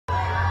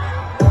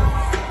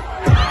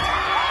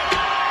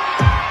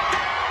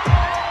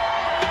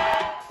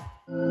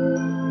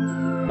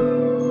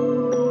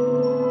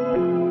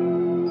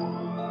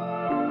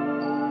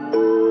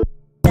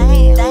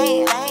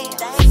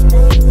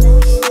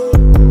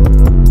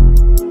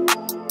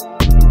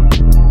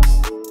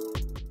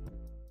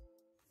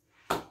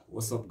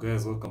What's up,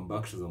 guys? Welcome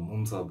back to the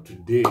Moonsub.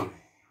 Today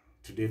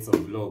it's a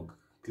vlog.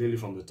 Clearly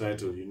from the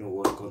title, you know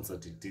what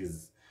concert it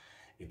is.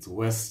 It's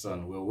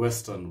Wstrn. We're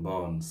Western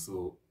bound,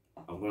 so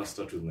I'm gonna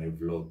start with my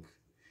vlog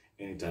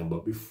anytime.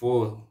 But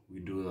before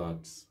we do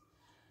that,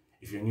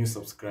 if you're a new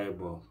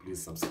subscriber,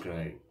 please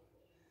subscribe.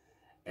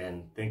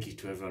 And thank you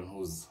to everyone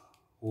who is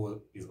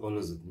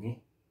always with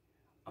me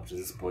up to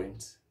this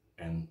point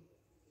and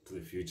to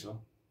the future.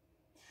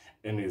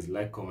 Anyways,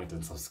 like, comment,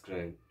 and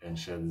subscribe, and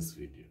share this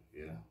video.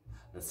 Yeah,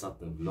 let's start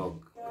the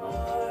vlog.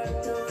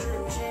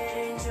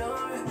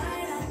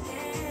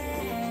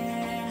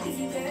 You've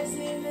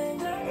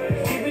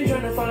been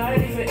trying to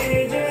find different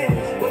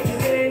ages. What your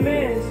name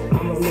is?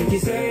 I'ma make you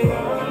say,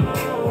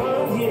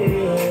 oh,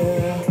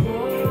 yeah.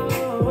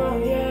 Oh,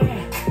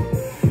 yeah.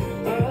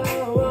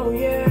 Oh,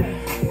 yeah.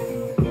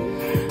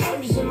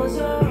 I'm just in my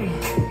zone.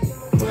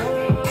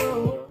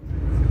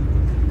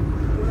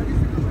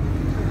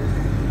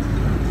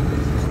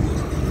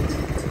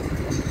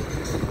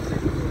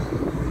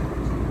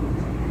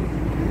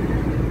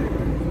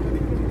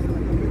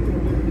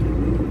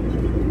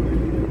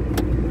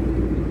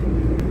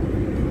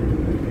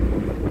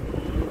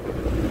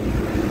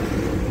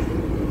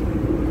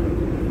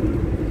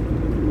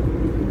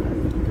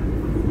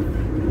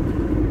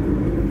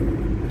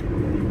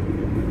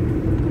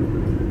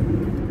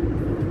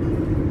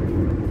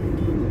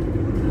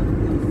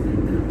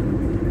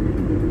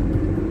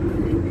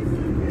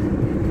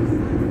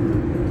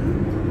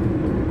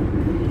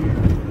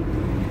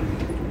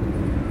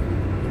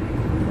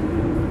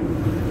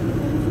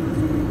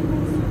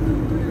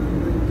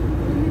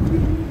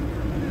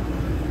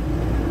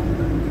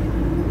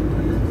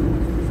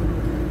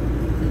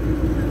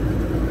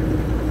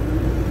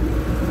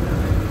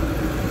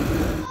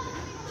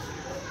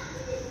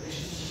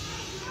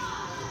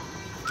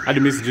 Hadi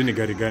mimi sijui ni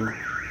gari gani.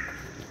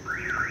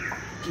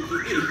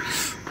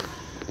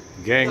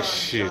 Gang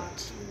shit.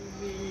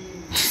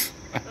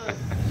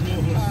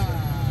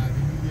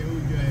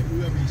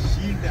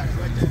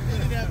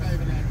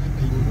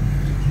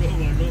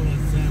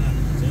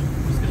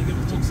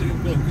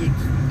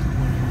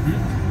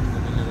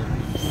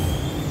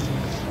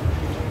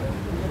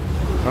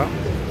 Huh?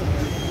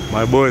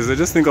 My boys, they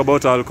just think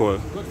about alcohol.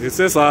 It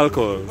says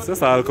alcohol. It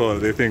says alcohol,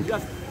 they think.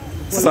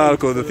 It's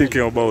alcohol they're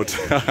thinking about.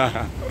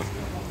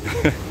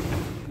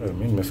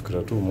 Mimi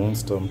nimefikiria tu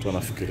Monster, mtu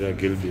anafikiria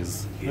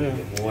Gilbis.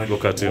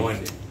 Look at him.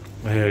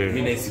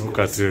 Hey, look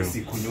at him.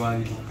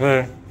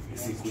 Hey.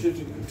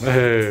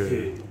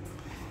 Hey.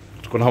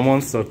 Tuko na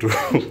Monster tu.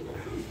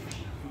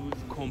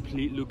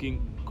 Complete,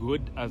 looking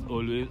good as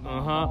always.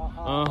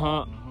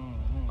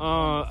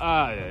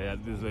 Yeah,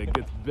 this way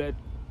gets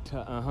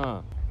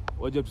better.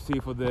 What do you have to say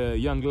for the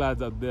young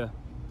lads out there?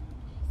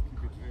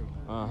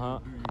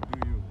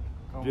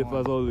 Drip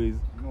as always.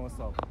 You know what's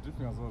up?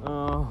 Dripping as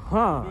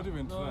well. Don't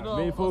even try. No,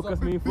 main focus.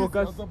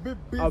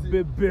 A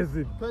bit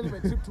busy. Planning my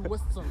trip to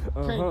Western,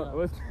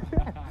 Kenya.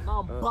 Now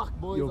I'm back,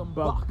 boys. You're I'm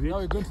back, back. bitch. Now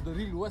we're going to the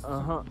real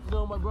Western. You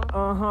know, my bro?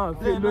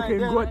 Feel looking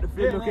good.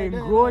 Feel looking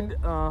good.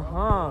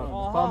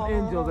 Palm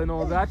angels and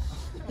all that.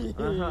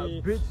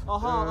 Bitch.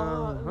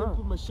 Let me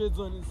put my shades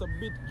on. It's a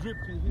bit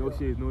drippy here. No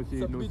shade.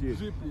 It's a bit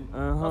drippy.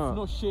 That's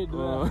no shade,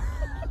 man.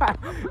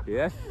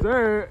 Yes,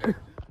 sir.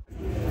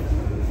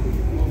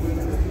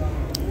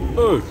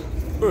 Oh.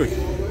 Where's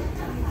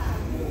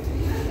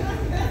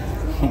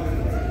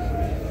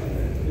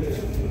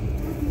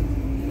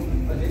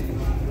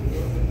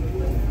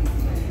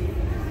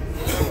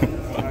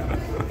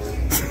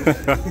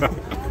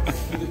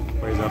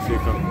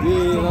Africa?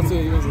 Yeah, that's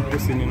where he was.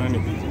 What's in Nani?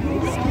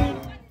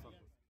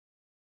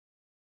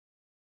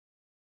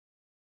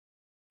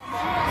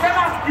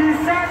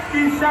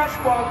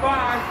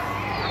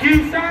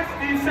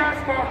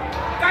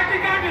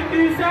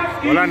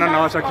 Wala na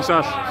nawasha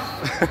kishash.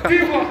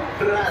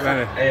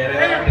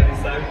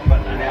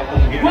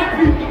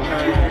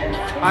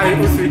 I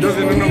usi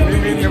doesn't know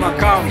mimi ni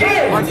makam.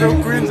 Once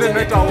you queens and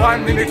make a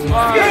 1 minute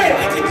man.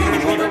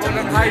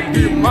 High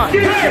beam man.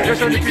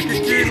 Kesho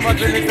nikikikini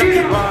mazeni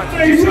takiban.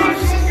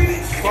 Kishash.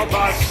 Kwa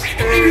bas.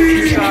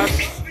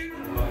 Kishash.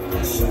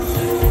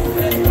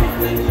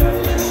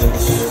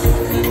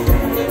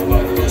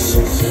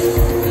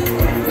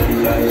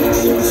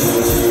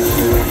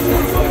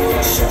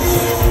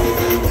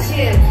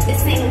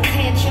 This ain't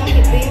catch on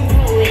your big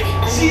rolling. I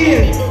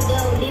need to go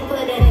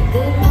deeper than a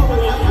good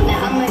rolling.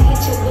 Now I'ma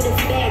hit you with the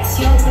facts.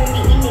 Y'all bring me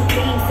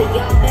anything, so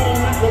y'all better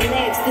not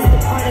relax. This the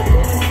part I go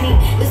and sleep.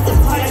 This the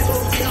part I go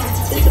down.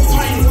 This the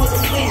part you want to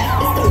swim.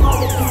 This the part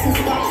that this is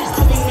start.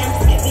 Calling out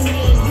every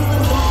name. You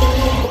gon' want the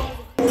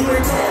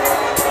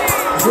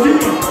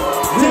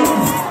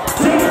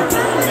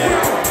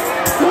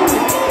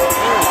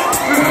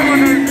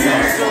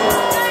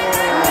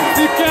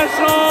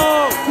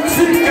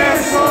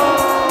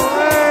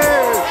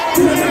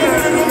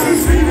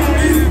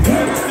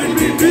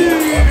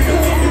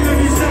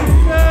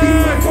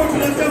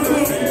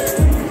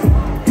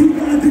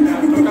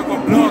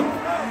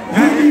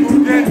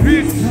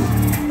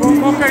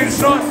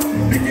Shot.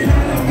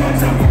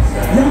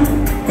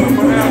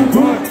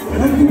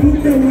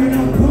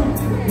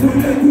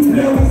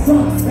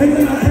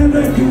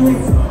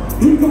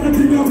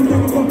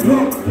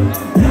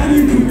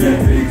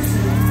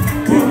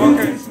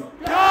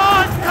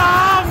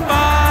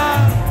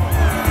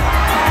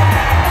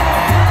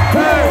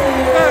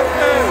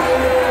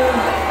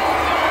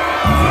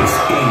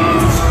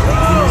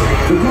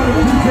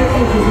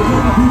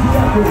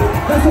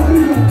 That's what we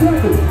want to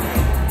do.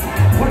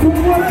 What do we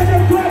want to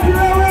do?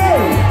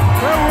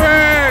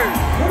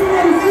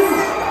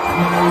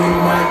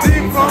 My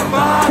team from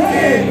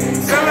Bali,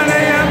 7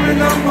 a.m. in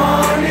the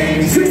morning.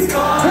 She's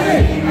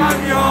calling, I'm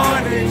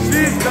yawning.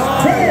 She's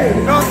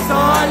calling, no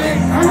stalling.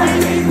 I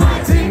need my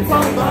team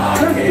from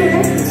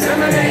Bali,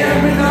 7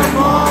 a.m. in the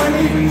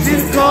morning.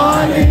 She's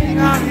calling,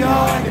 I'm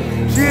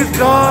yawning. She's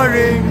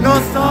calling, no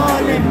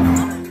stalling.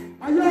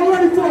 Are y'all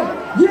ready for it?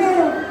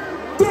 Yeah,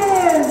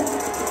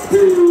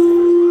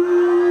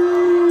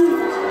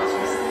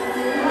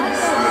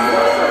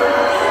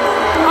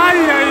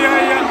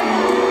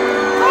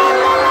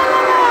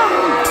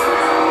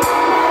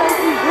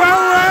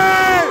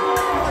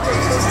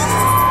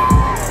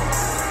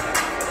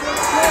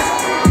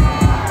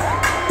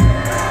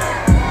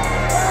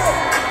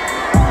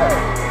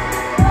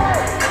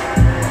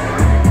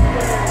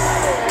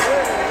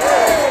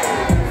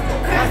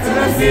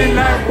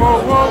 like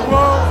whoa, whoa,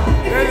 whoa.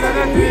 There's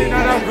anything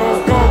that I go,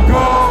 go,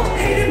 go.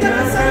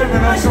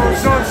 When I show.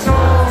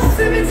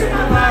 Send me to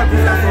my vibe,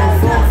 and I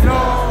go,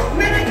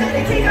 man, I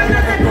gotta kick out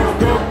another go,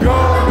 go, go.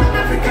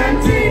 African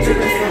teacher,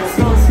 let's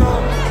go, slow.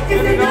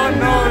 If you don't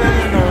know, then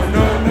you know,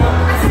 no.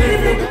 I see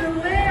it the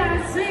way I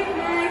sing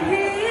my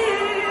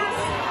heels.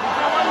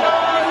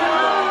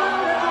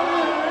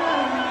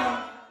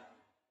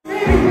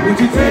 Would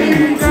you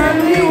tell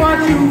me what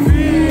you feel?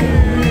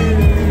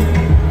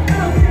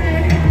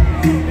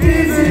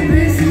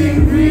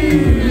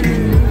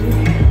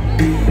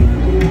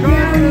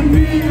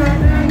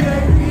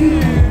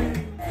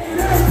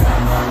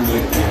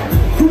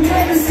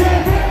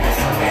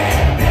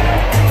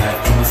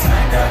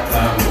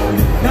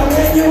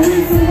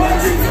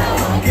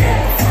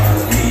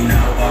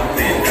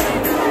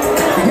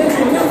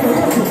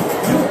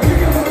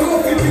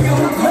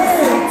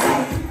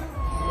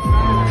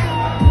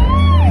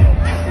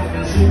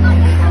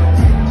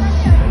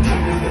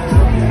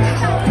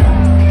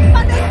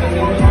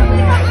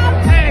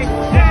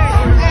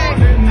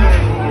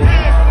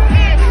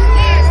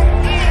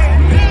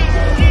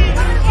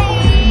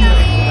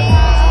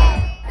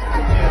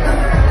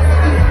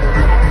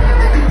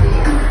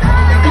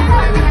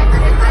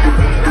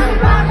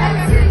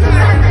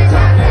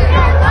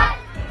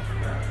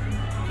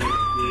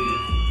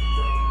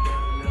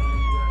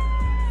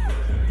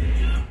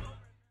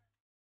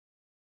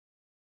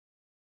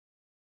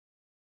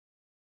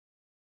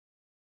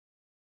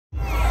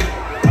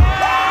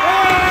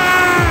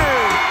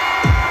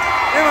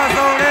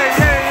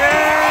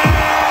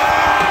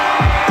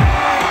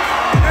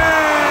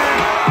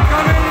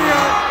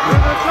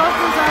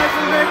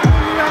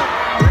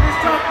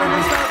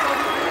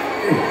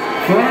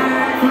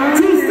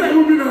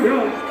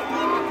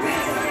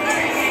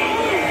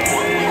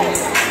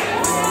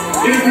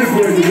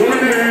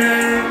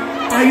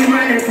 Are you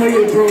ready for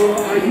your draw?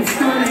 Are you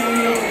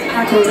studying?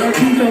 I told her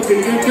she's up in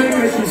your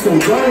fingers, she's so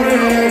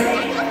boring.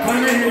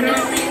 Honey,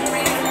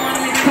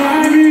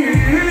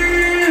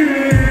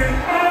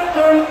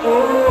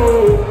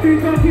 oh. Keep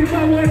talking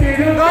about what they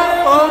do. I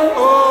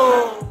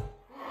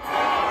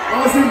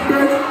was in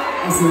bed.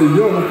 I said,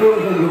 yo, I feel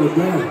like I'm gonna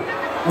die.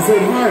 I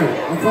said, hi.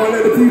 I can't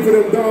let the people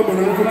them down, but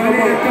I'm gonna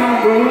come out,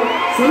 bro.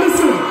 So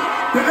listen,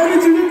 the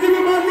energy you're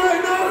giving man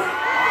right now,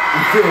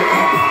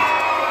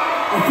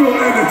 I feel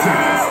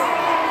energized.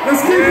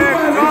 Let's keep it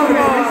fast.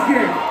 Let's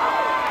get it.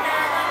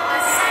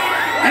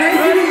 And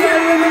if you get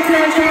in the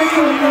church, I'm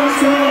going to go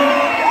so.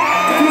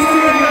 Just to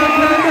the left,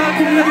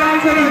 to the right,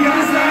 to the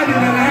other side, to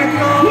the right.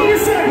 What you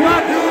say?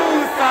 What do you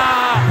say?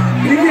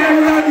 You get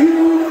what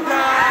you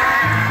got.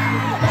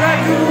 What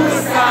do you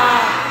say?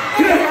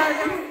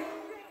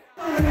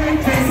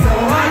 So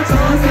I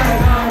chose that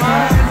mama.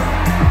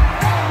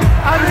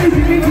 I think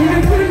you need to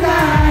put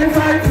life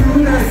right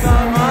through the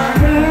summer.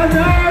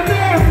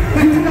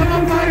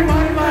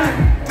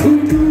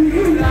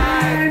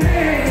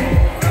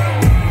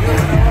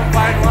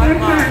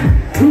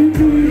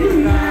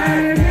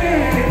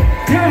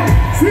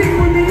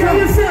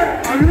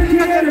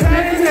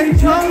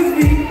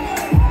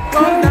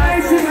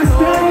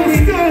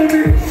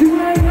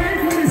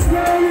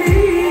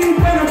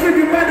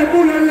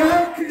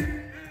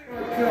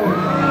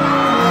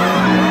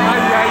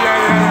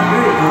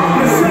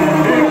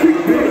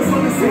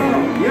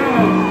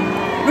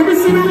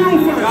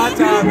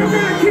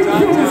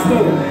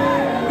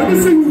 Let me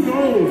see who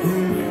knows.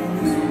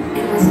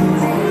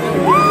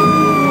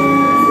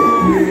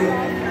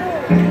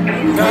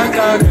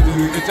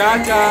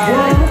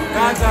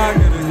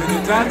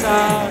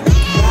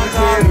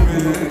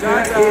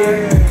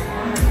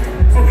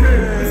 Okay,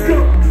 let's go.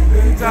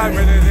 Anytime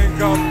anything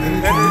comes,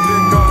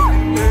 everything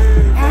comes.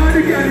 All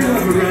the guys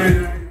love it, right?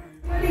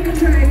 Nobody can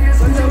try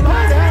this on your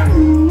body.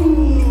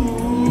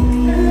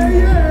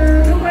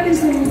 Yeah.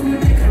 Nobody's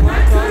moving.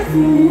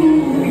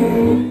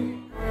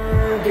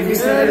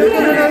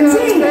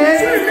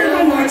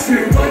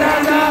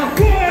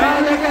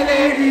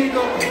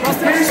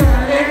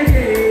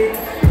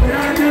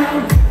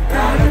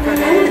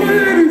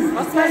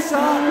 a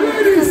special,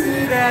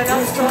 sweet and a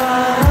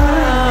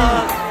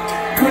strong.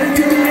 Couldn't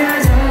tell me I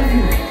love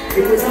you,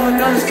 it was all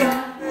non-stop.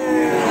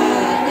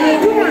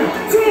 1,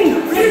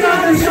 2, 3, got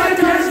the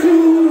shotgun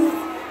screws.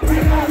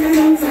 Break off your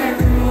lungs like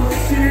rules.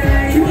 Shit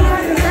ain't you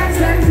want the facts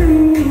like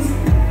rules.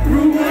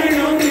 Rude boy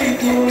don't think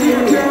cool. You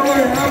don't care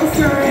what I was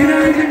saying. You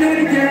don't even know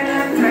the game.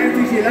 I'm trying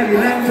to shit like you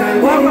left time.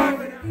 Whoa.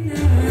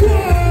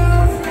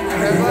 I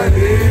never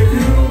leave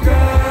you,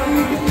 girl.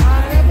 I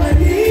never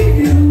leave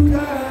you, girl.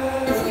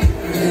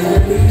 I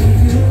never leave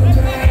you,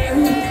 girl. I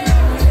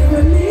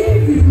never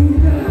leave you,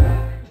 girl.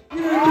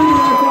 You don't do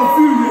that for a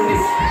few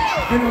years.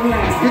 Get a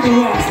watch, get a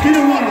watch, get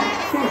a watch.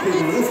 Fuck it,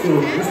 man. Let's go,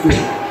 let's go.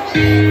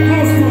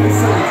 House party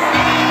songs.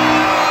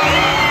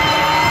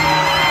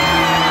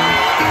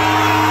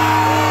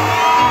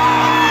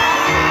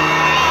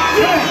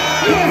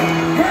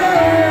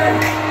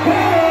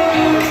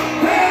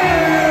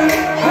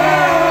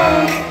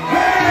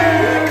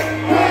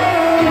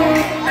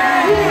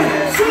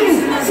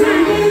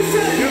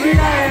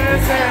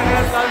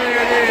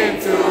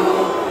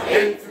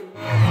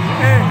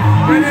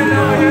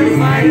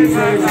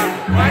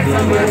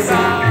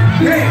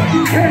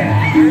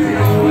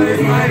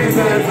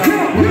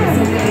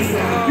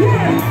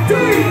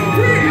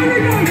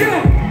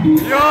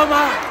 You're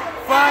my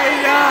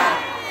fire,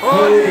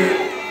 hold it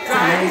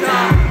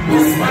tighter.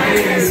 What's my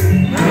name?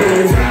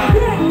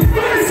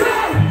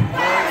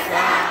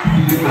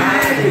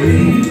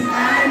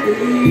 I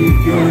believe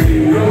you're the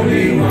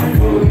only one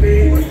for me.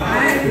 I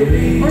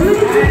believe.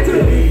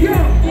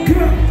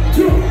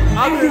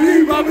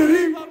 I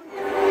believe.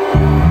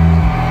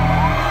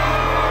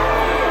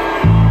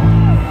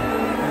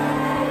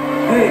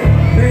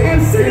 Hey,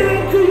 I'm singing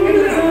out cool with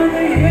this song.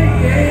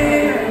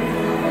 Yeah.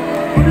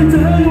 I need to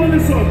hear you on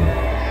this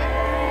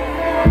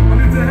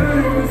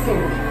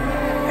song.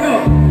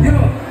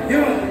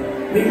 Yo.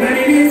 Be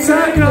ready to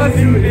circle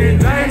you in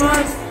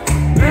diamonds.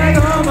 Make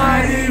all my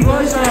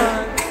devotion.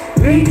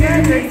 We can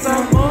take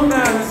some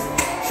moments.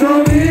 Show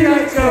me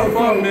that you're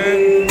for me.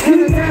 In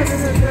the dance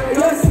until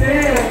you're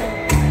scared.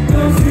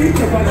 Don't speak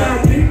about that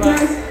big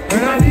price.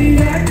 When I be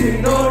acting,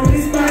 no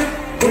respect.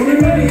 When we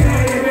ready, I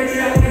ready,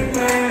 I win,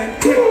 man.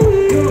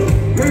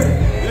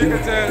 You can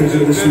tell that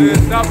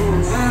it's double.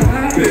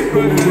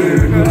 People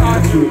will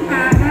hurt you.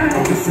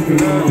 I'm just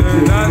sipping on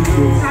my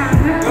juice.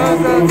 I'm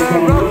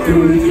rocking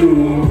with you.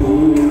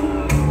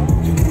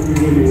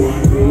 What you want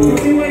to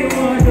do? What you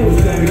want to do?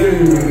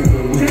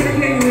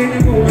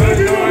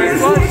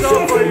 One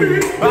shot for you,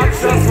 back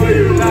shots for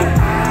you. Like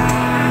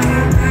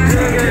if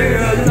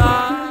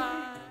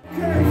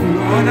you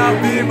wanna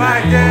be my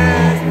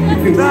guest,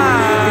 if you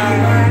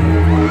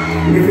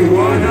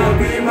wanna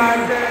be my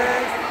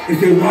guest, if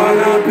you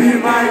wanna be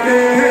my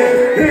guest,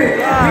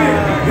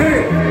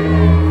 hey,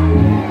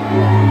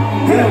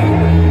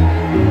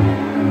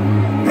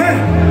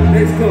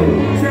 let's go.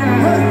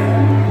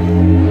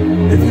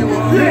 If you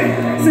want, hey,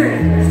 say,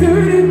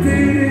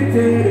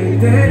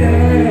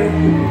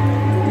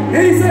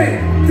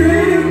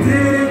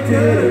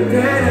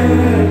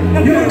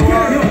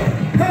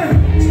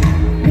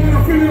 wanna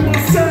feel in my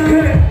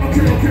side?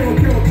 Okay.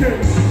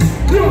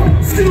 Yo,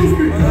 excuse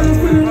me, wanna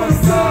feel in my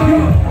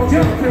side?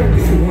 Okay.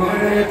 If you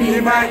wanna be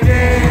my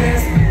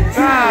guest,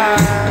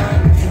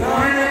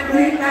 wanna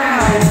be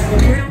nice.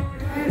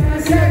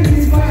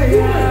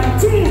 1,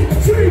 2,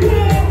 3,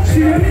 4. She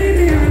a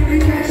lady and we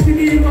catch the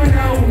game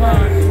Wonder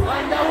Woman.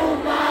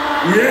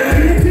 Yeah,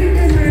 you think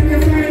it's when you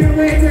find a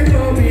way to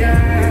go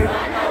beyond.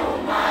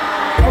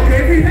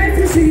 Okay, we like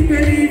to see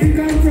believe you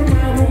come from a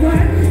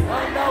woman.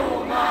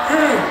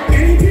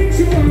 Anything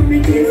she want me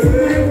to give for my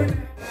woman.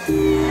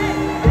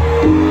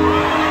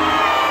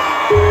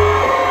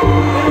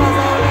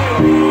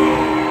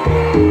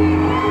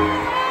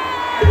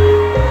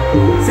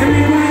 Send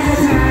me one go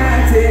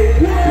party.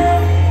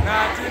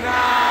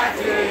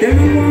 Then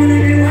we wanna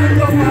be one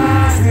go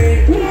pass me.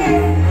 1,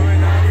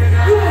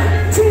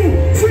 2,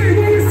 3,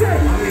 what is that?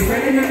 I'm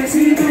ready to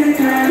see the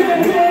car.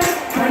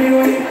 Honey,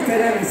 what you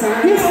tell me, son?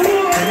 And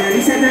I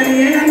said that he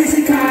ain't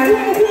a car.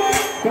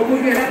 Como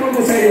que la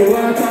como se yo a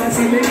todas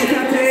si me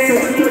quitaste.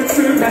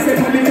 That's the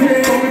coming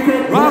way.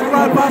 Rock,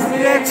 pass me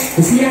X.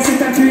 See us in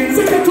that tree.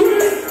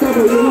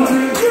 Double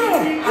losing.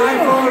 I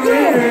fall in.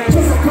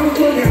 Just a come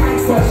for the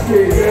house first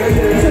street.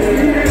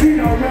 Yeah. You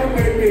don't run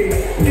with me.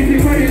 If you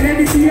find it, let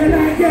me see you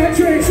like your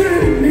tricks.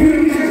 Nigga,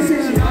 you say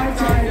she hot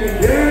time.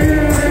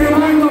 Yeah. Say you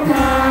want to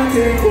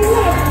party.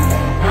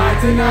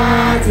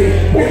 Naughty.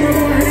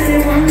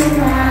 Everyone to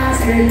pass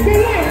me.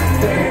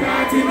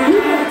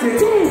 Naughty.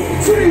 2,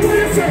 3, what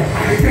is it?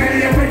 I can't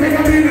even take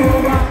a bit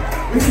over.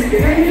 We see the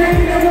end,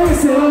 never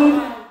so.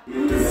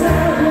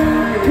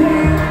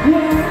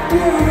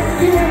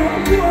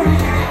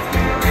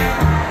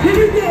 Here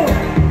we go.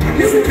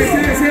 This is the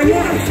say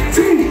 1,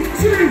 2,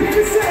 3. Let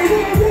me say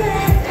 1,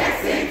 1.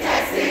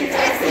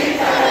 Testing,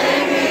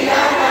 calling me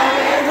out.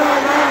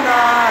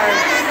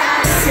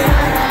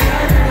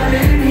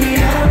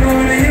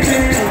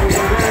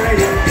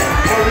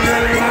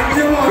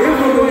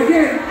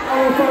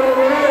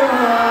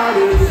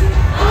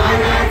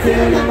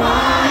 Till the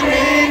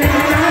morning.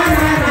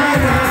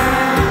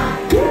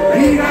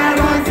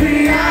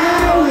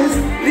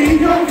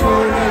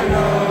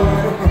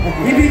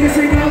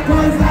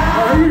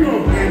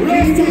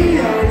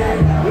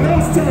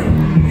 Wstrn,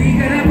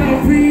 liga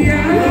about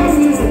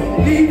VL0G,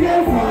 liga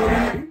for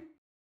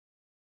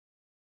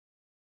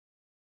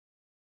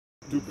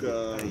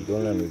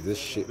Don't learn with this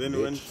shit. Then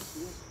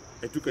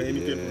I took a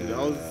Heineken from the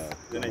house,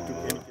 then I took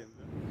Heineken.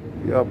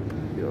 Yup.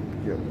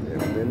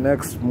 The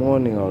next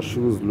morning our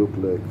shoes look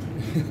like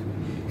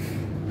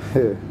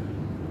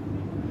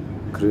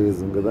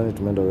crazy. Ngadhani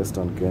tumeenda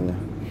Western Kenya.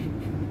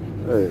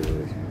 Hey.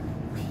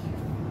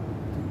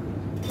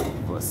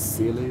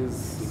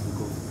 Vasilis.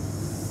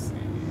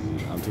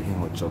 I'm taking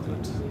hot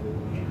chocolate.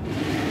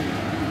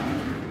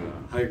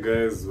 Hi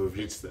guys, we've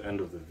reached the end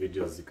of the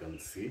video. As you can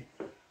see,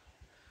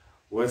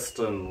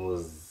 Wstrn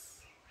was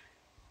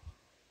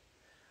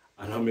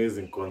an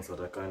amazing concert.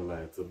 I can't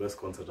lie, it's the best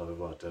concert I've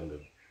ever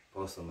attended.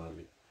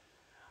 Personally,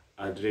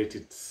 I'd rate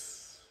it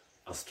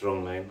a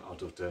strong 9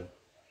 out of 10,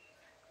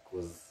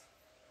 because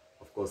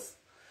of course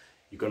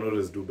you can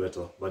always do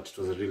better, but it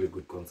was a really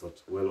good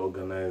concert, well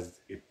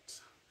organized.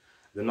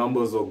 The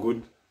numbers were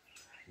good,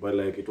 but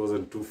like it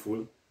wasn't too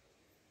full.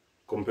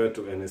 Compared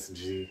to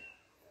NSG,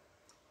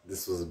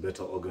 this was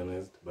better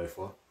organized by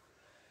far.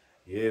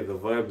 Yeah, the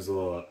vibes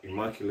were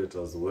immaculate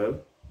as well.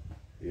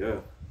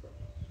 Yeah.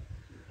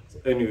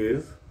 So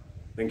anyways,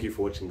 thank you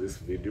for watching this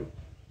video.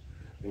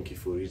 Thank you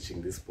for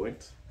reaching this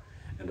point.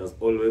 And as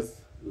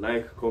always,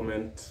 like,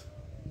 comment,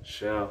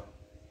 share,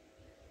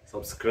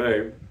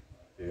 subscribe.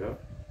 Yeah.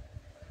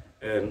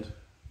 And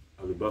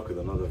I'll be back with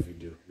another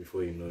video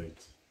before you know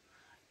it.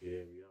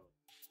 Yeah, we are.